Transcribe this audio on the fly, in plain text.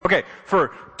Okay,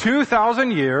 for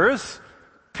 2,000 years,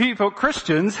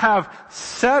 Christians have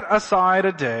set aside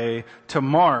a day to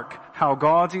mark how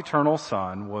God's eternal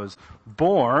Son was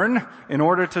born in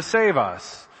order to save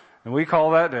us. And we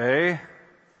call that day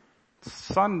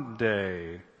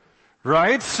Sunday.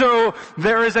 Right? So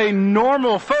there is a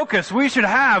normal focus we should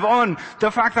have on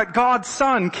the fact that God's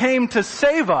Son came to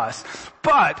save us.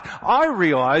 But I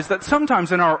realize that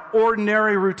sometimes in our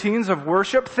ordinary routines of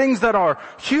worship, things that are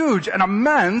huge and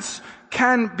immense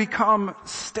can become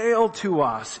stale to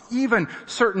us. Even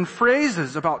certain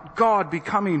phrases about God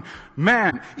becoming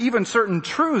man, even certain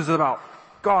truths about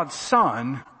God's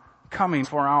Son coming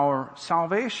for our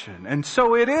salvation. And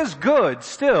so it is good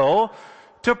still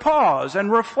to pause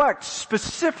and reflect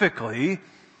specifically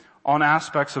on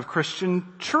aspects of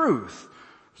Christian truth,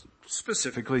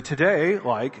 specifically today,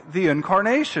 like the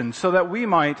incarnation, so that we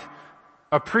might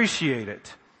appreciate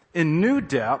it in new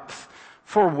depth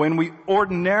for when we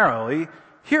ordinarily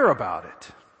hear about it.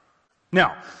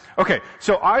 Now, okay,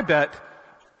 so I'm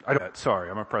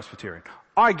a Presbyterian.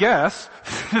 I guess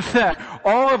that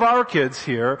all of our kids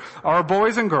here, our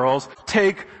boys and girls,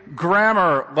 take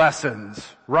grammar lessons,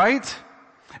 right?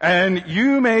 And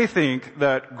you may think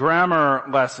that grammar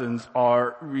lessons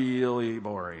are really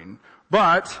boring,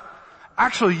 but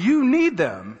actually you need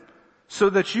them so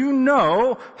that you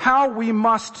know how we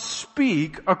must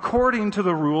speak according to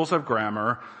the rules of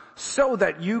grammar so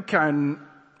that you can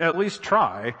at least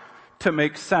try to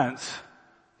make sense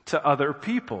to other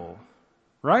people,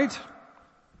 right?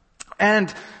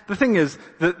 And the thing is,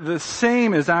 the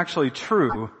same is actually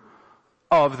true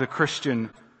of the Christian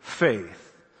faith.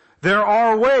 There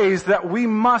are ways that we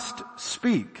must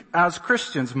speak as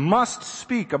Christians, must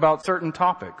speak about certain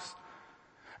topics.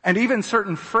 And even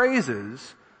certain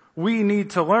phrases we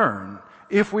need to learn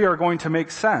if we are going to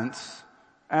make sense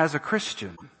as a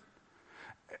Christian.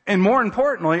 And more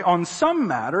importantly, on some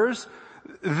matters,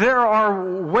 there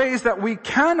are ways that we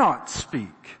cannot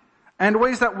speak and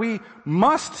ways that we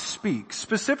must speak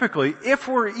specifically if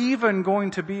we're even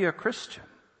going to be a Christian.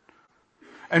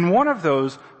 And one of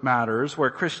those matters where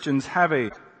Christians have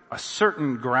a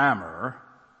certain grammar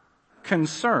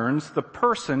concerns the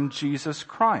person Jesus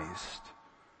Christ.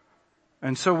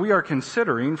 And so we are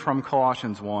considering from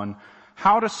Colossians 1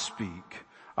 how to speak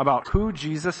about who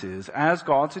Jesus is as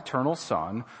God's eternal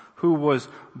Son who was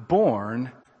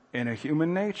born in a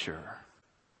human nature.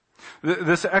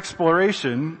 This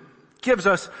exploration gives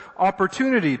us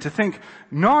opportunity to think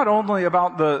not only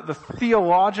about the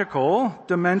theological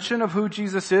dimension of who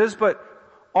Jesus is, but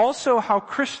also how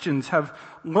Christians have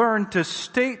learned to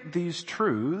state these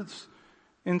truths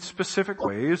in specific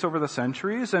ways over the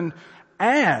centuries and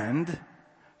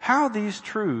how these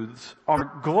truths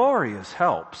are glorious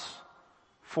helps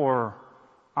for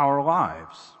our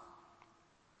lives.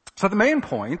 So the main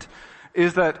point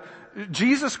is that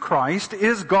Jesus Christ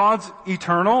is God's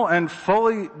eternal and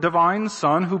fully divine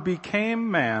Son who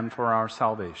became man for our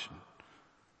salvation.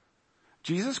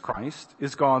 Jesus Christ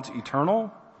is God's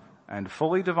eternal and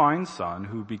fully divine Son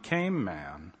who became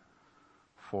man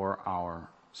for our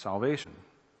salvation.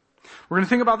 We're going to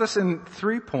think about this in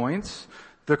 3 points: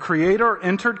 the Creator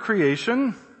entered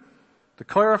creation, the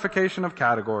clarification of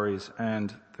categories,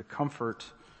 and the comfort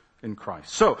in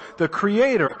Christ. So, the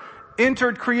Creator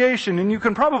entered creation, and you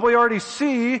can probably already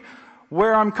see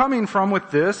where I'm coming from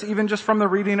with this, even just from the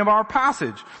reading of our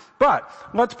passage. But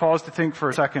let's pause to think for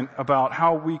a second about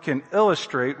how we can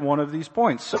illustrate one of these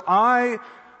points. So I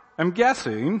am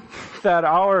guessing that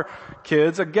our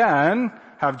kids, again,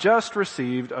 have just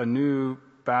received a new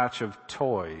batch of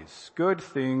toys, good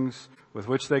things with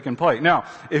which they can play. Now,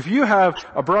 if you have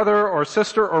a brother or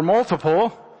sister or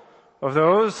multiple of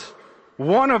those,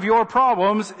 one of your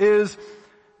problems is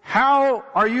how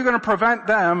are you going to prevent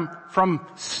them from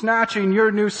snatching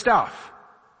your new stuff?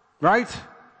 Right?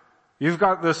 You've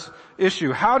got this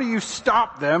issue. How do you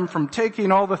stop them from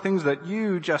taking all the things that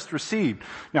you just received?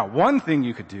 Now, one thing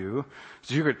you could do is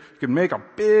you could make a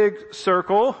big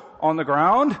circle on the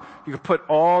ground. You could put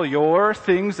all your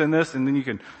things in this, and then you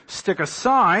can stick a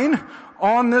sign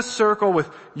on this circle with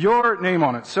your name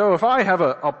on it. So if I have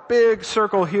a big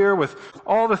circle here with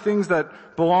all the things that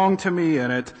belong to me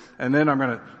in it, and then I'm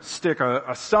going to stick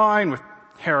a sign with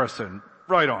Harrison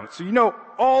right on it. So you know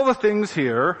all the things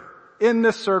here in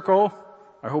this circle,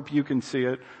 I hope you can see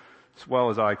it as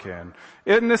well as I can,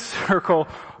 in this circle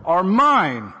are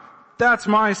mine. That's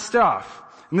my stuff.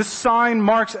 And this sign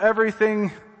marks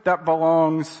everything that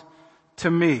belongs to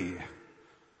me.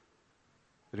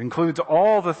 It includes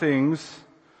all the things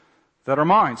that are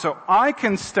mine. So I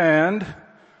can stand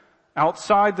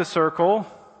outside the circle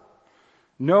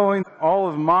knowing all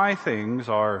of my things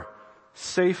are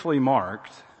safely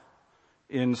marked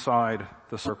inside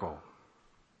the circle.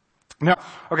 Now,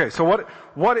 okay, so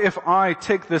what if I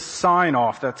take this sign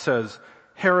off that says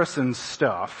Harrison's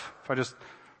Stuff? If I just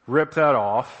rip that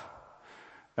off,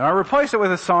 and I replace it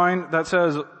with a sign that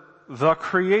says The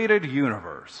Created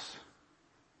Universe.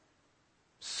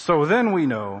 So then we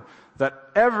know that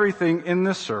everything in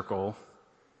this circle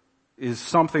is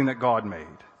something that God made.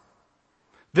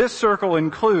 This circle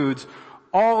includes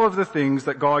all of the things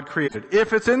that God created.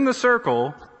 If it's in the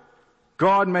circle,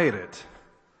 God made it.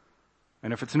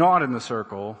 And if it's not in the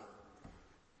circle,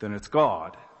 then it's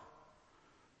God,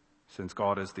 since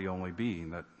God is the only being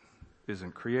that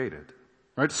isn't created.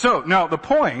 Right? So, now the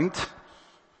point,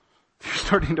 you're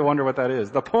starting to wonder what that is.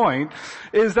 The point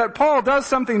is that Paul does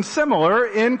something similar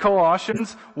in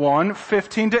Colossians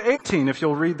 1:15-18, if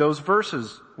you'll read those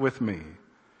verses with me.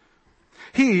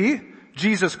 He,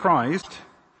 Jesus Christ,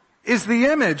 is the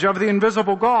image of the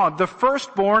invisible God, the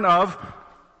firstborn of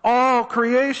all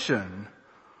creation.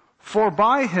 For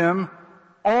by him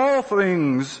all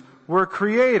things were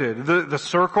created. The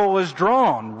circle is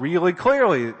drawn really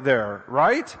clearly there,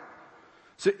 right?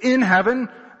 So in heaven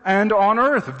and on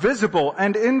earth, visible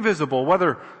and invisible,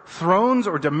 whether thrones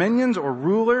or dominions or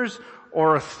rulers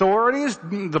or authorities,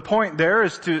 the point there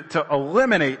is to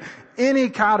eliminate any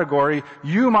category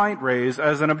you might raise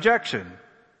as an objection.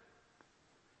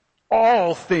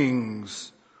 All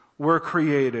things were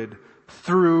created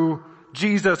through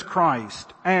Jesus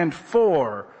Christ and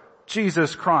for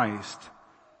Jesus Christ.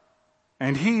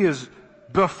 And he is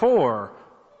before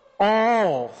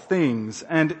all things,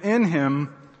 and in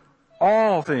him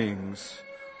all things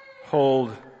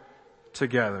hold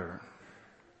together.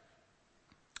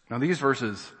 Now these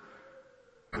verses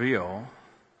reveal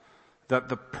that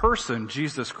the person,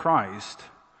 Jesus Christ,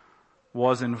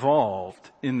 was involved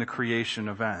in the creation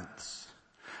events.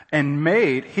 And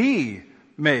he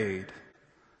made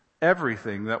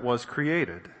everything that was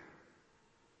created.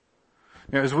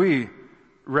 Now, as we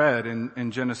read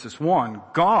in Genesis 1,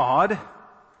 God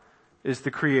is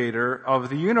the creator of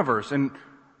the universe.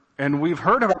 And we've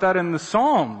heard about that in the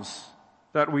Psalms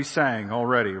that we sang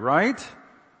already, right?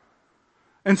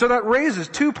 And so that raises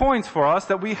 2 points for us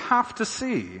that we have to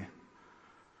see.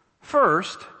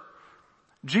 First,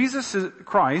 Jesus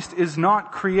Christ is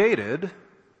not created,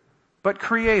 but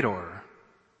creator.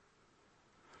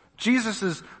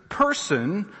 Jesus'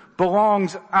 person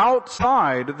belongs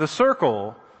outside the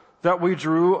circle that we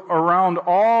drew around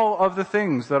all of the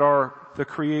things that are the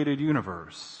created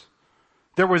universe.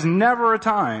 There was never a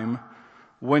time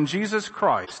when Jesus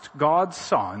Christ, God's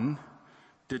Son,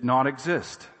 did not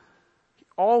exist. He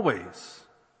always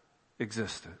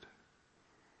existed.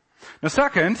 Now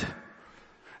second,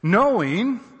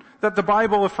 knowing that the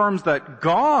Bible affirms that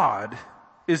God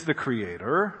is the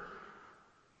creator,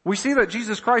 we see that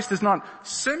Jesus Christ is not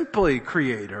simply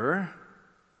creator,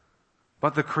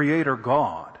 but the creator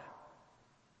God.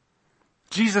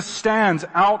 Jesus stands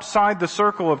outside the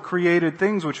circle of created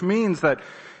things, which means that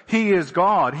he is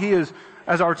God. He is,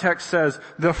 as our text says,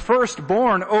 the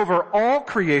firstborn over all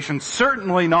creation,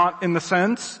 certainly not in the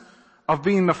sense of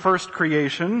being the first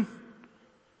creation,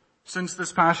 since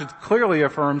this passage clearly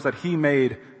affirms that he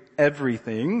made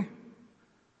everything,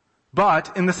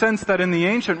 but in the sense that in the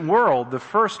ancient world, the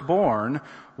firstborn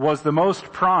was the most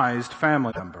prized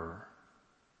family member.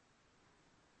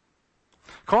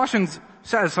 Colossians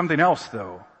says something else,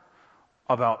 though,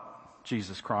 about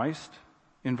Jesus Christ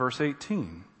in verse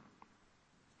 18.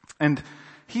 And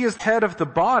he is head of the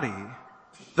body,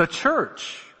 the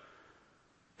church.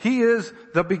 He is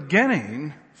the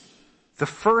beginning, the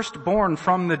firstborn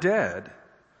from the dead,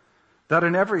 that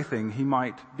in everything he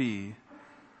might be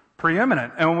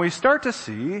preeminent. And when we start to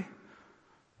see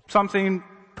something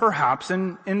perhaps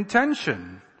in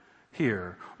tension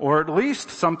here, or at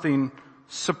least something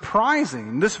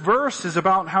surprising, this verse is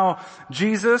about how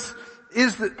Jesus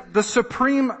is the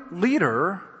supreme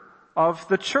leader of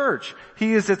the church.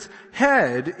 He is its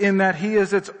head in that he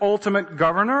is its ultimate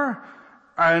governor,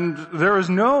 and there is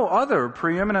no other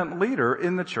preeminent leader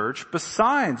in the church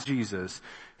besides Jesus.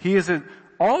 He is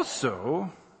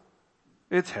also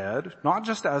its head, not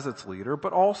just as its leader,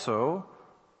 but also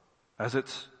as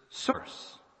its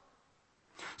source.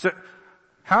 So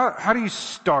how do you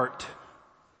start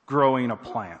growing a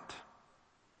plant?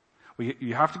 Well,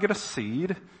 you have to get a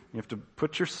seed. You have to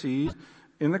put your seed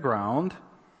in the ground,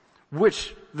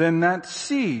 which then that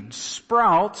seed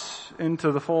sprouts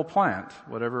into the full plant,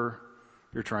 whatever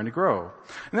you're trying to grow.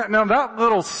 Now that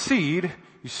little seed,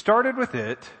 you started with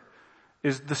it,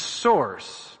 is the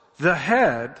source, the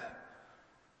head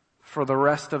for the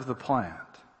rest of the plant.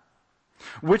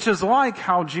 Which is like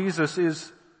how Jesus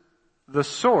is the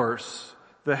source,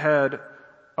 the head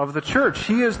of the church.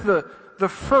 He is the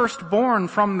firstborn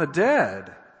from the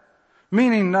dead,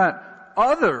 meaning that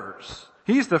others,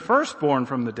 he's the firstborn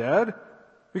from the dead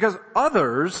because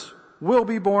others will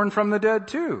be born from the dead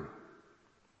too.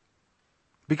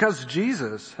 Because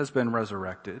Jesus has been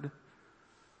resurrected,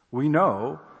 we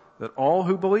know that all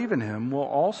who believe in him will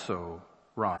also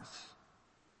rise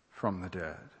from the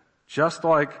dead. Just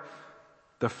like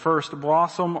the first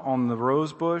blossom on the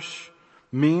rose bush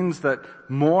means that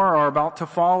more are about to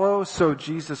follow, so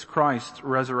Jesus Christ's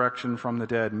resurrection from the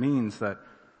dead means that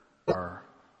are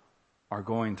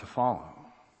going to follow.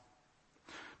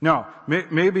 Now,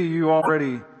 maybe you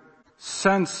already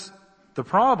sense the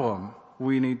problem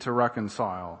we need to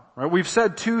reconcile, right? We've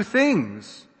said two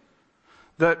things: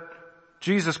 that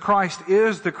Jesus Christ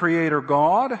is the Creator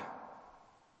God,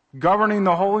 governing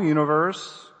the whole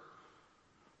universe,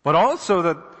 but also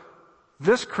that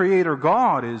this Creator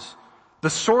God is the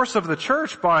source of the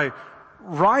church by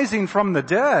rising from the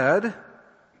dead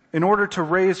in order to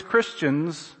raise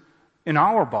Christians in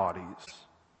our bodies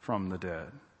from the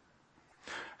dead.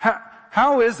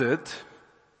 How is it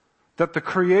that the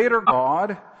Creator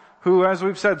God, who, as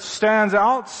we've said, stands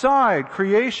outside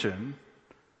creation,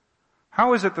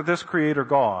 how is it that this Creator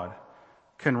God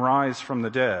can rise from the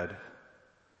dead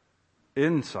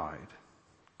inside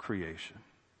creation?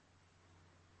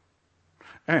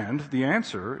 And the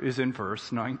answer is in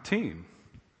verse 19.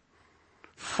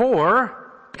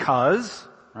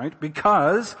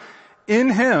 Because in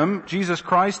him, Jesus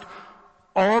Christ,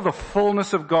 all the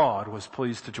fullness of God was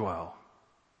pleased to dwell.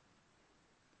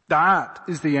 That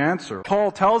is the answer.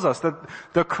 Paul tells us that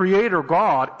the Creator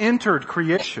God entered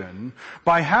creation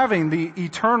by having the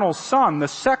eternal Son, the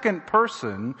second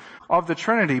person of the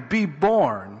Trinity, be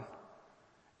born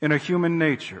in a human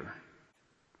nature.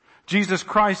 Jesus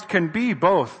Christ can be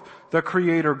both the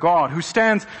Creator God, who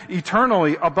stands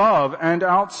eternally above and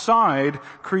outside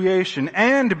creation,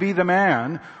 and be the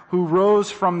man who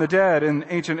rose from the dead in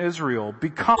ancient Israel,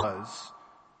 because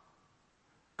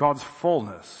God's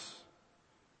fullness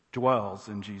dwells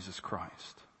in Jesus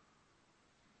Christ.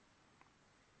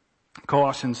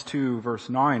 Colossians 2 verse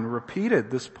 9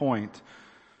 repeated this point: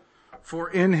 for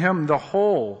in him the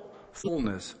whole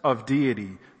fullness of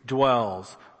deity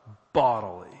dwells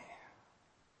bodily.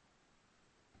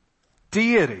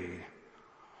 Deity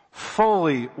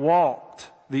fully walked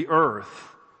the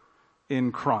earth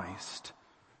in Christ.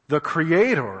 The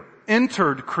Creator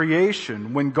entered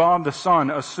creation when God the Son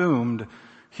assumed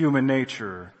human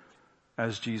nature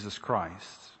as Jesus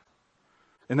Christ.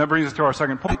 And that brings us to our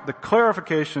second point, the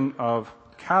clarification of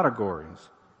categories.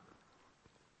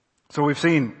 So we've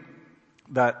seen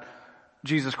that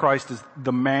Jesus Christ is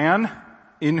the man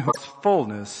in whose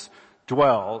fullness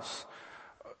dwells,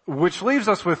 which leaves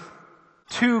us with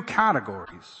two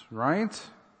categories, right?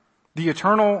 The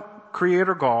eternal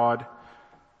Creator God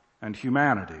and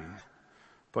humanity.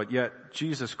 But yet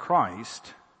Jesus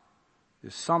Christ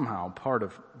is somehow part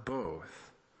of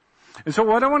both. And so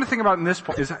what I want to think about in this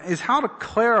point is how to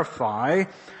clarify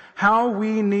how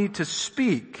we need to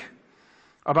speak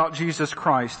about Jesus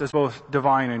Christ as both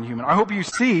divine and human. I hope you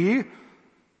see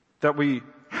that we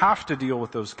have to deal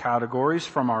with those categories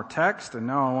from our text, and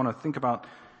now I want to think about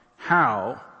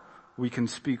how we can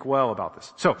speak well about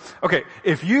this. So, okay,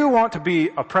 if you want to be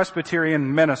a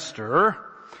Presbyterian minister,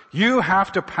 you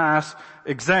have to pass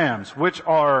exams, which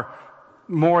are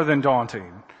more than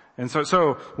daunting. And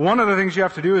so one of the things you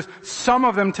have to do is some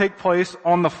of them take place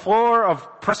on the floor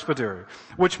of presbytery,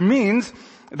 which means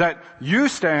that you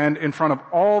stand in front of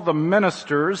all the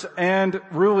ministers and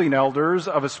ruling elders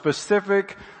of a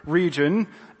specific region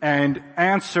and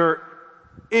answer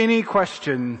any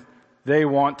question they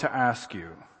want to ask you.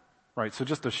 Right, so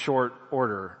just a short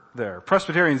order there.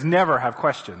 Presbyterians never have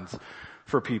questions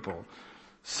for people.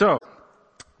 So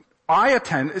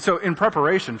in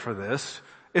preparation for this,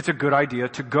 it's a good idea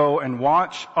to go and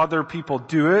watch other people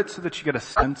do it so that you get a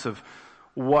sense of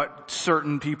what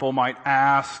certain people might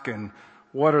ask and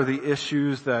what are the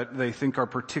issues that they think are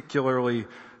particularly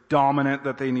dominant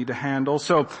that they need to handle.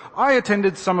 So I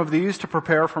attended some of these to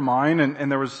prepare for mine, and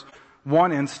there was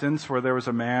one instance where there was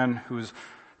a man who was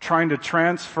trying to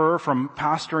transfer from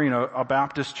pastoring a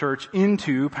Baptist church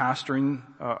into pastoring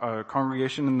a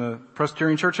congregation in the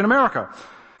Presbyterian Church in America.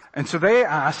 And so they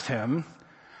asked him,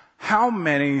 how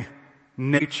many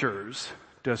natures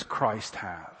does Christ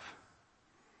have?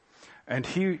 And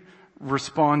he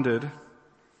responded,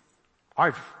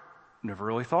 I've never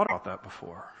really thought about that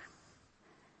before.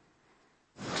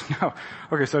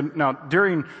 Now,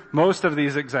 during most of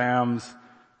these exams,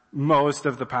 most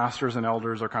of the pastors and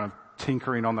elders are kind of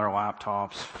tinkering on their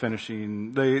laptops,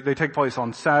 finishing. They take place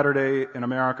on Saturday in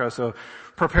America, so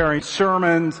preparing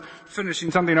sermons,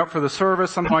 finishing something up for the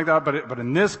service, something like that. But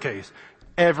in this case,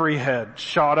 every head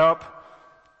shot up,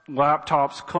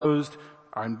 laptops closed,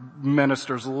 and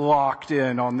ministers locked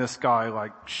in on this guy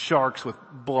like sharks with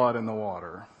blood in the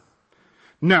water.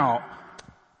 Now,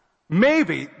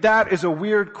 maybe that is a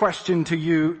weird question to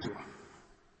you,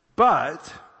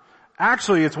 but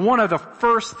actually it's one of the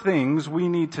first things we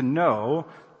need to know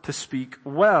to speak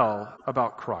well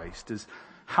about Christ, is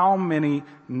how many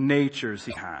natures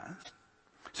he has.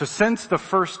 So since the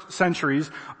first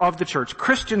centuries of the church,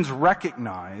 Christians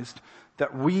recognized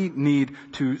that we need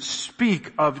to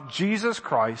speak of Jesus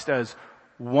Christ as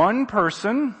one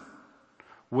person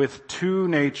with two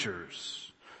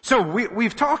natures. So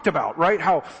we've talked about, right,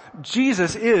 how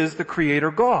Jesus is the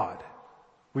Creator God.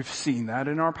 We've seen that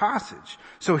in our passage.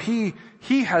 So he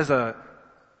has a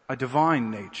divine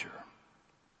nature.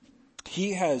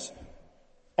 He has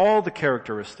all the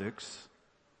characteristics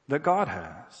that God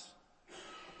has.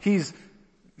 He's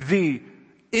the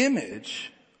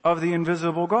image of the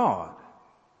invisible God.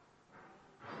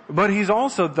 But he's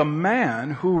also the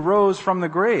man who rose from the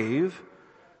grave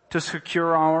to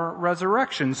secure our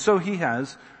resurrection. So he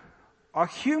has a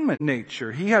human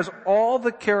nature. He has all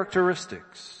the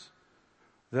characteristics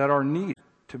that are needed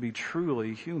to be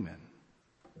truly human.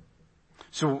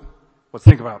 So let's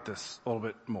think about this a little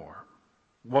bit more.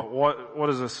 What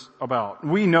is this about?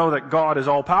 We know that God is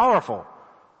all powerful,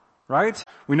 right?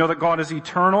 We know that God is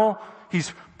eternal.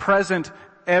 He's present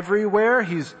everywhere.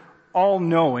 He's all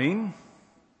knowing.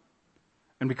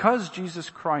 And because Jesus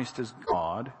Christ is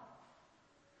God,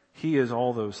 he is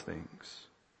all those things.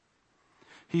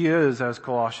 He is, as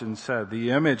Colossians said,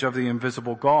 the image of the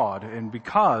invisible God. And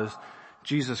because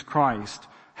Jesus Christ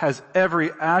has every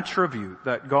attribute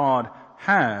that God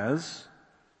has,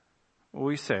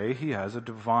 we say he has a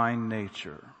divine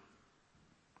nature.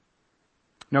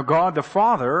 Now God the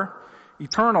Father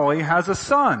eternally has a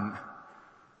Son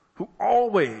who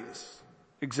always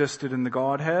existed in the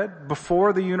Godhead.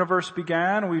 Before the universe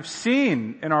began, we've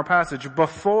seen in our passage,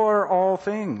 before all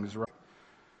things, right?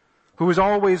 Who is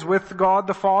always with God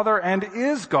the Father and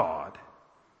is God.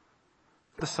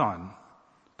 The Son,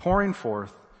 pouring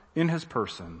forth in his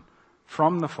person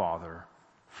from the Father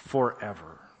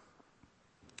forever.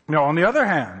 Now, on the other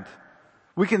hand,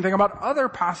 we can think about other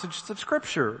passages of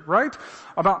Scripture, right?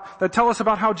 That tell us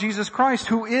about how Jesus Christ,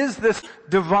 who is this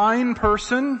divine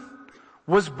person,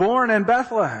 was born in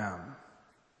Bethlehem,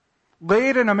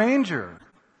 laid in a manger,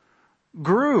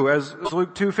 grew, as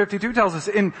Luke 2:52 tells us,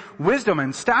 in wisdom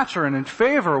and stature and in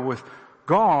favor with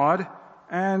God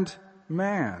and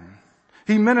man.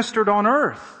 He ministered on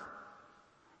earth,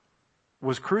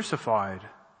 was crucified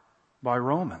by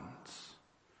Romans,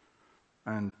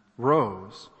 and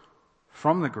rose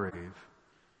from the grave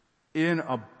in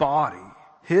a body,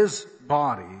 his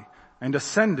body, and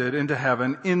ascended into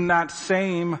heaven in that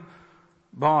same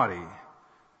body.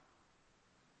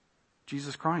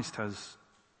 Jesus Christ has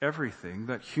everything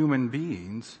that human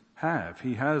beings have.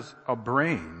 He has a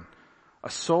brain, a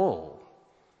soul,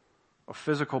 a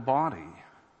physical body.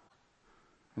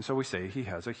 And so we say he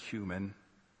has a human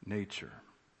nature.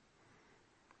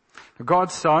 Now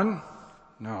God's Son,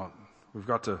 now we've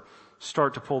got to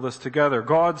start to pull this together.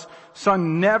 God's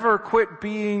Son never quit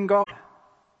being God.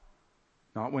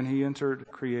 Not when he entered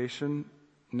creation,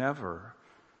 never.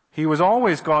 He was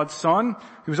always God's Son.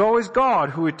 He was always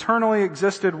God who eternally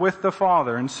existed with the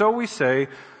Father. And so we say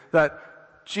that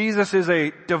Jesus is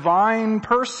a divine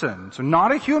person. So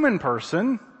not a human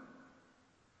person.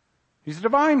 He's a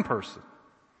divine person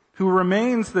who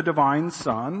remains the divine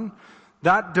Son,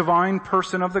 that divine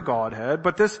person of the Godhead.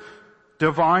 But this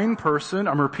divine person,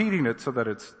 I'm repeating it so that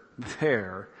it's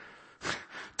there,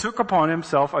 took upon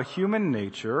himself a human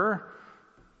nature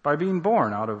by being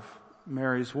born out of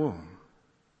Mary's womb.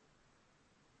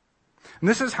 And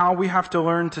this is how we have to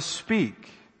learn to speak.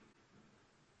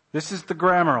 This is the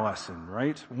grammar lesson,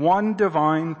 right? One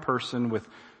divine person with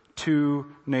two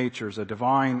natures, a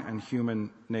divine and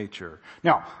human nature.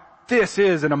 Now, this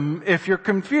is if you're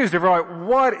confused, if you're like,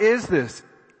 what is this?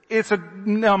 It's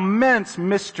an immense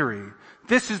mystery.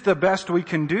 This is the best we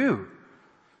can do,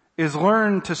 is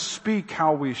learn to speak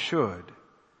how we should.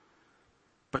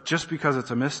 But just because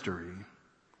it's a mystery,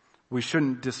 we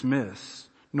shouldn't dismiss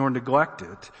nor neglect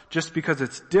it just because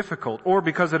it's difficult or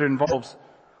because it involves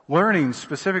learning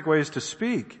specific ways to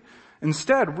speak.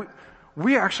 Instead,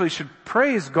 we actually should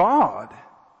praise God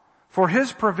for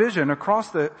his provision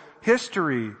across the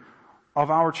history of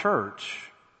our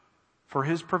church, for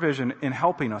his provision in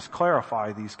helping us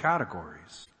clarify these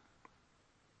categories.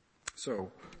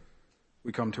 So,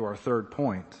 we come to our third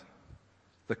point,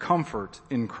 the comfort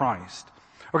in Christ.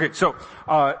 Okay, so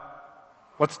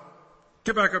let's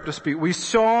get back up to speed. We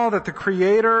saw that the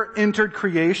Creator entered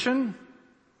creation,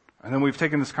 and then we've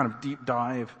taken this kind of deep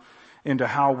dive into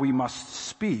how we must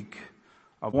speak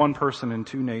of one person in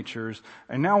two natures.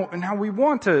 And now we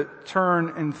want to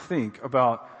turn and think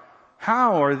about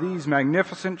how are these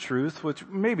magnificent truths, which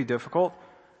may be difficult,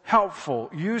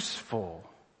 helpful, useful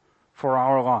for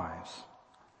our lives.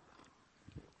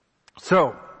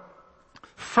 So,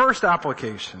 first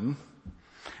application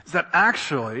is that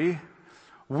actually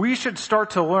we should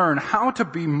start to learn how to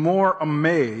be more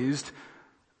amazed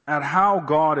at how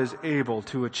God is able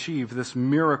to achieve this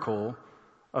miracle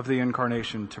of the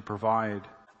incarnation to provide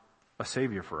a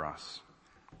Savior for us.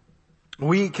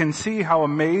 We can see how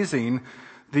amazing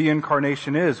the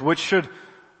incarnation is, which should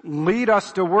lead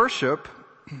us to worship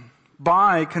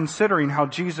by considering how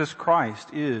Jesus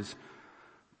Christ is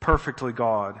perfectly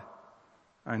God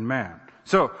and man.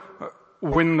 So,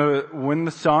 when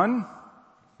the Son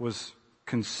was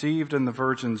conceived in the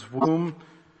Virgin's womb,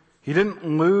 he didn't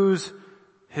lose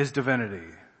his divinity.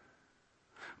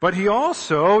 But he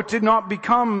also did not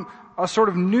become a sort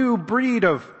of new breed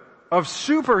of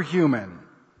superhuman.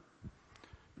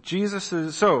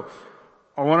 So,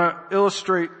 I want to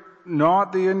illustrate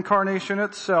not the incarnation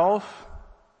itself,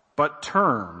 but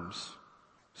terms.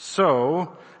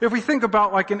 So, if we think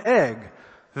about like an egg,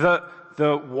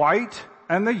 the white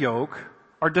and the yolk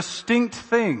are distinct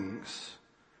things,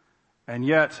 and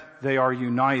yet they are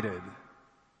united.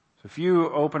 So if you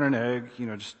open an egg,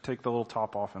 just take the little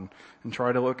top off and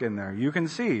try to look in there. You can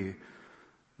see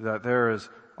that there is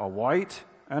a white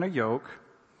and a yolk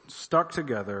stuck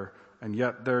together, and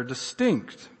yet they're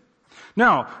distinct.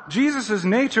 Now, Jesus'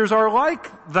 natures are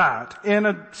like that in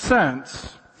a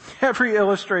sense. Every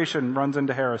illustration runs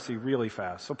into heresy really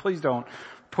fast, so please don't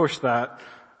push that.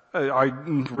 I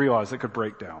realize it could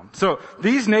break down. So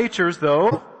these natures,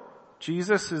 though,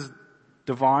 Jesus'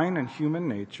 divine and human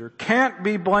nature, can't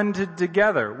be blended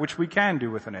together, which we can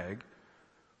do with an egg,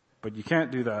 but you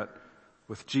can't do that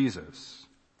with Jesus.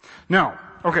 Now,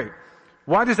 okay,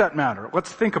 why does that matter?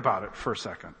 Let's think about it for a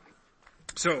second.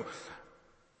 So,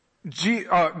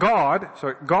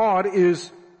 God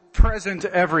is present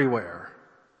everywhere.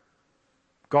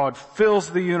 God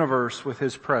fills the universe with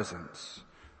His presence,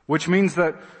 which means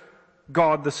that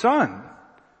God the Son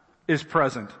is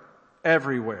present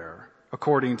everywhere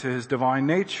according to His divine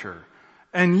nature.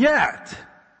 And yet,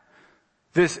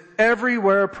 this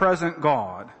everywhere present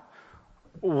God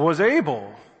was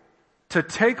able to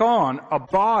take on a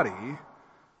body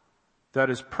that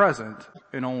is present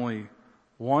in only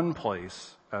one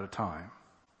place at a time.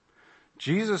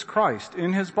 Jesus Christ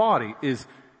in His body is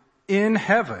in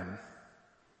heaven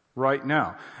right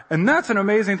now. And that's an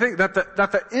amazing thing, that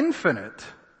the infinite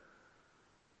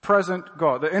present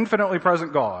God, the infinitely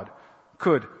present God,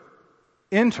 could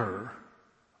enter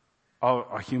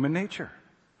a human nature.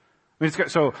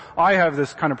 So I have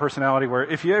this kind of personality where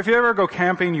if you ever go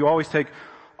camping, you always take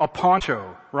a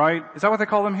poncho, right? Is that what they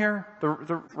call them here?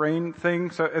 The rain thing?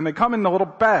 So, and they come in the little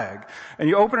bag, and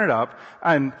you open it up,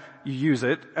 and you use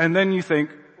it, and then you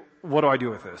think, what do I do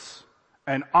with this?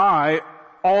 And I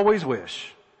always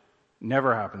wish,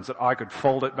 never happens, that I could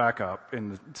fold it back up in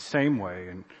the same way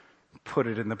and put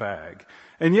it in the bag.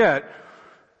 And yet,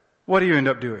 what do you end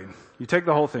up doing? You take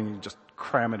the whole thing, you just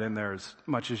cram it in there as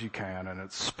much as you can, and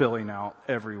it's spilling out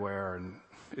everywhere, and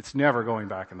it's never going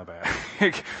back in the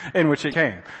bag in which it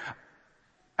came.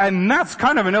 And that's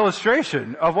kind of an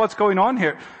illustration of what's going on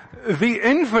here. The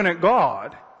infinite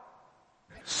God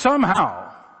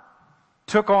somehow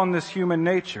took on this human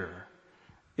nature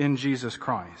in Jesus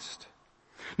Christ.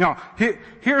 Now,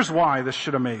 here's why this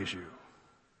should amaze you.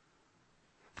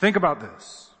 Think about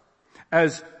this.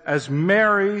 As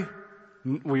Mary,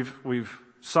 we've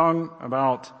sung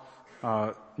about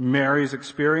Mary's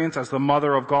experience as the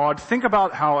mother of God. Think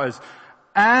about how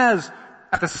as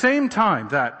at the same time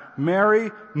that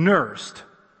Mary nursed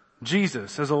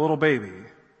Jesus as a little baby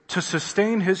to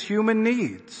sustain his human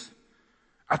needs,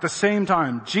 at the same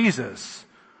time Jesus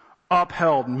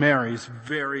upheld Mary's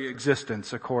very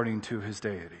existence according to his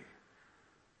deity.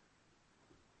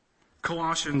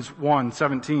 Colossians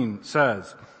 1:17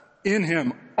 says, "In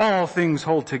him all things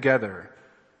hold together."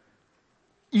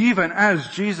 Even as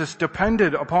Jesus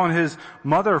depended upon his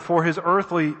mother for his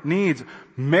earthly needs,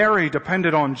 Mary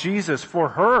depended on Jesus for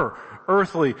her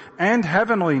earthly and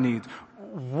heavenly needs.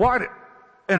 What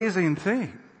an amazing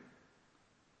thing.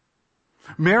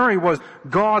 Mary was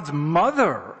God's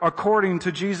mother according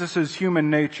to Jesus' human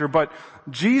nature, but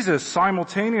Jesus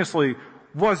simultaneously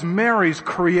was Mary's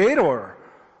creator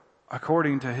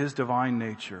according to his divine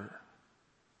nature.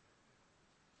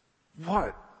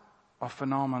 What a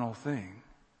phenomenal thing.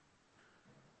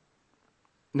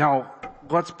 Now,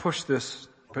 let's push this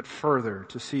a bit further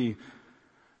to see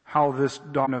how this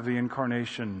doctrine of the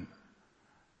incarnation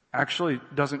actually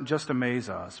doesn't just amaze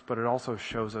us, but it also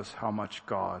shows us how much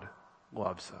God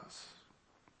loves us.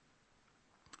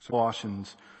 So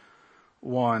Colossians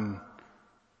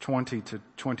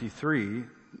 1:20-23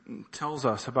 tells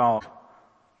us about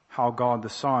how God the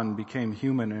Son became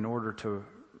human in order to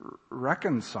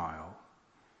reconcile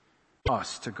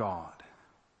us to God.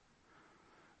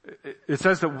 It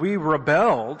says that we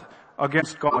rebelled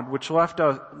against God, which left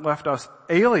us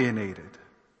alienated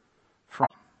from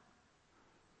Him.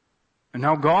 And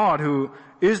now God, who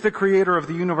is the creator of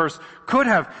the universe, could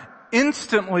have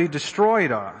instantly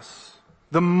destroyed us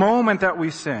the moment that we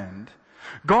sinned.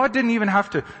 God didn't even have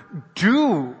to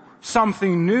do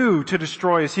something new to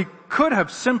destroy us. He could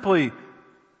have simply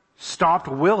stopped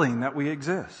willing that we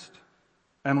exist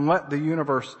and let the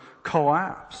universe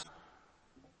collapse.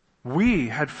 We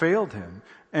had failed Him,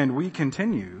 and we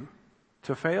continue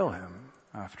to fail Him,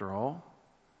 after all.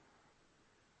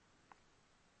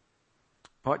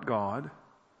 But God,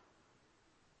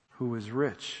 who is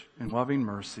rich in loving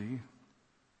mercy,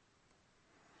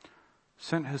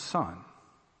 sent His Son,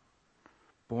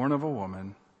 born of a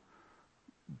woman,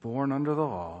 born under the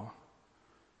law,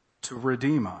 to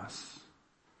redeem us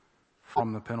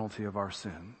from the penalty of our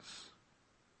sins.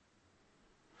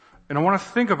 And I want to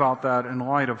think about that in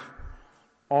light of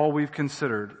all we've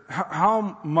considered.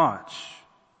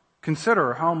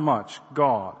 Consider how much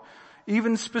God,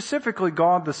 even specifically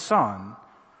God the Son,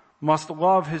 must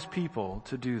love His people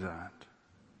to do that.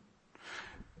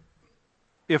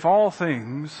 If all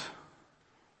things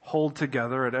hold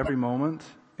together at every moment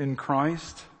in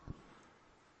Christ,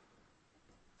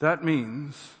 that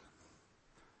means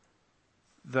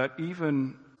that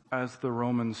even as the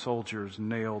Roman soldiers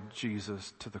nailed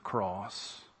Jesus to the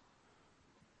cross,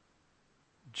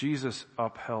 Jesus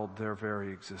upheld their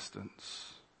very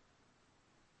existence.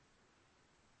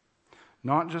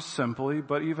 Not just simply,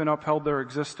 but even upheld their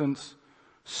existence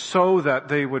so that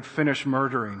they would finish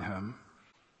murdering Him,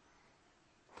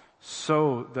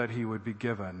 so that He would be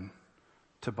given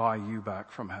to buy you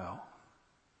back from hell.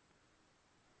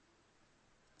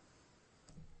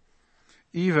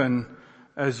 Even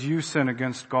as you sin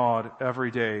against God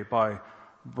every day by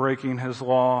breaking His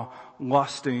law,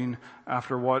 lusting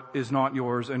after what is not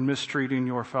yours, and mistreating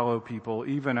your fellow people,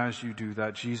 even as you do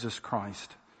that, Jesus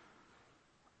Christ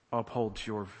upholds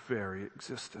your very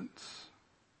existence.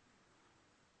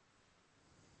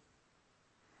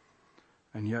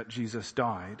 And yet Jesus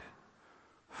died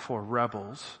for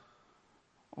rebels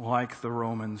like the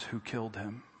Romans who killed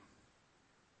Him,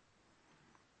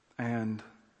 and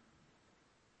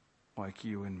like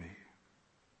you and me,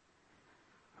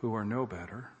 who are no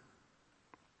better.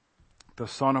 The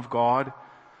Son of God,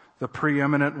 the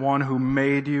preeminent one who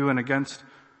made you and against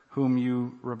whom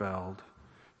you rebelled,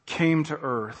 came to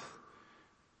earth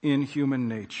in human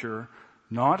nature,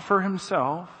 not for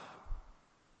Himself,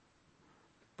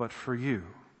 but for you,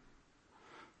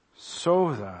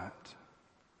 so that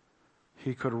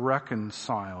He could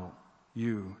reconcile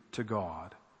you to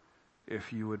God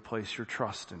if you would place your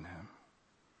trust in Him.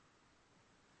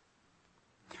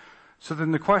 So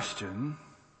then the question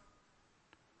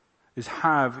is,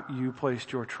 have you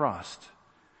placed your trust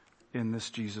in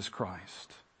this Jesus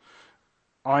Christ?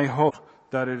 I hope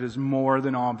that it is more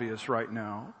than obvious right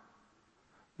now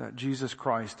that Jesus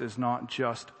Christ is not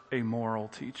just a moral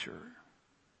teacher.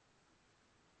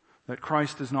 That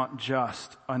Christ is not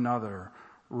just another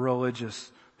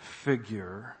religious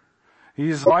figure. He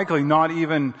is likely not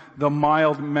even the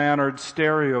mild-mannered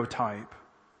stereotype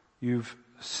you've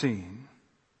seen.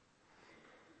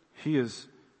 He is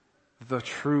the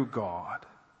true God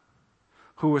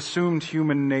who assumed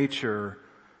human nature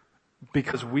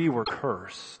because we were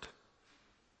cursed.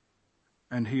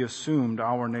 And He assumed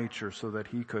our nature so that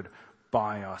He could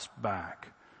buy us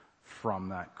back from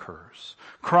that curse.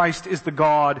 Christ is the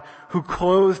God who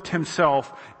clothed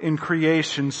Himself in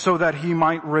creation so that He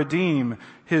might redeem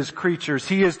His creatures.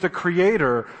 He is the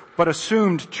Creator, but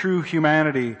assumed true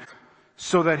humanity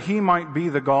so that He might be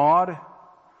the God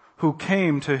who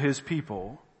came to His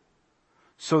people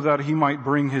so that He might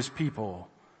bring His people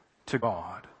to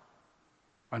God.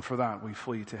 And for that we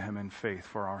flee to Him in faith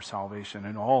for our salvation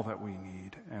and all that we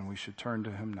need, and we should turn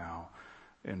to Him now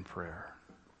in prayer.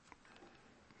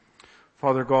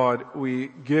 Father God, we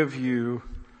give You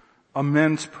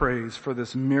immense praise for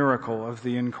this miracle of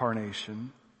the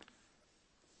incarnation.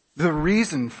 The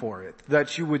reason for it,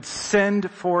 that You would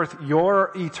send forth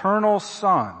Your eternal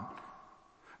Son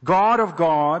God of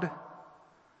God,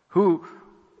 who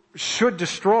should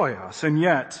destroy us, and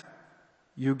yet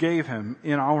you gave him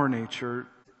in our nature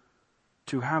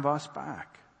to have us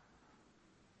back.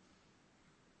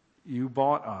 You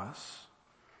bought us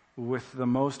with the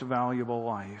most valuable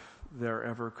life there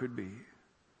ever could be,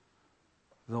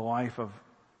 the life of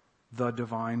the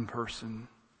divine person,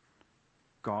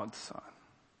 God's Son.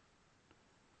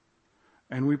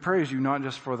 And we praise you not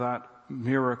just for that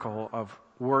miracle of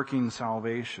working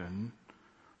salvation,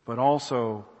 but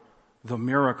also the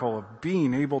miracle of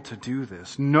being able to do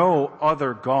this. No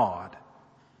other God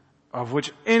of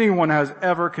which anyone has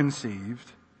ever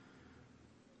conceived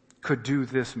could do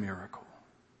this miracle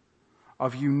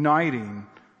of uniting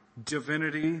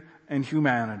divinity and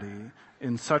humanity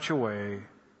in such a way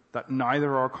that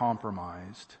neither are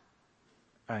compromised,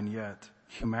 and yet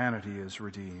humanity is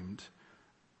redeemed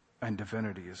and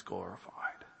divinity is glorified.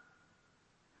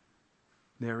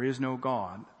 There is no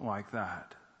God like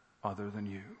that other than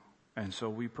you. And so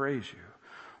we praise you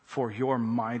for your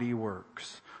mighty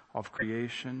works of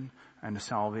creation and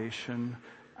salvation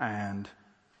and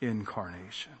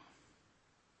incarnation.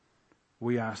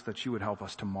 We ask that you would help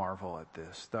us to marvel at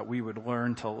this, that we would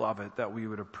learn to love it, that we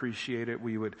would appreciate it,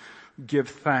 we would give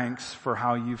thanks for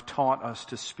how you've taught us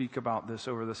to speak about this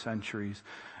over the centuries,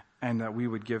 and that we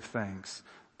would give thanks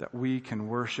that we can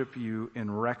worship you in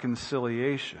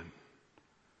reconciliation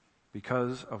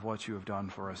because of what you have done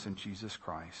for us in Jesus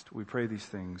Christ. We pray these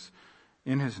things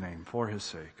in his name, for his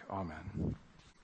sake. Amen.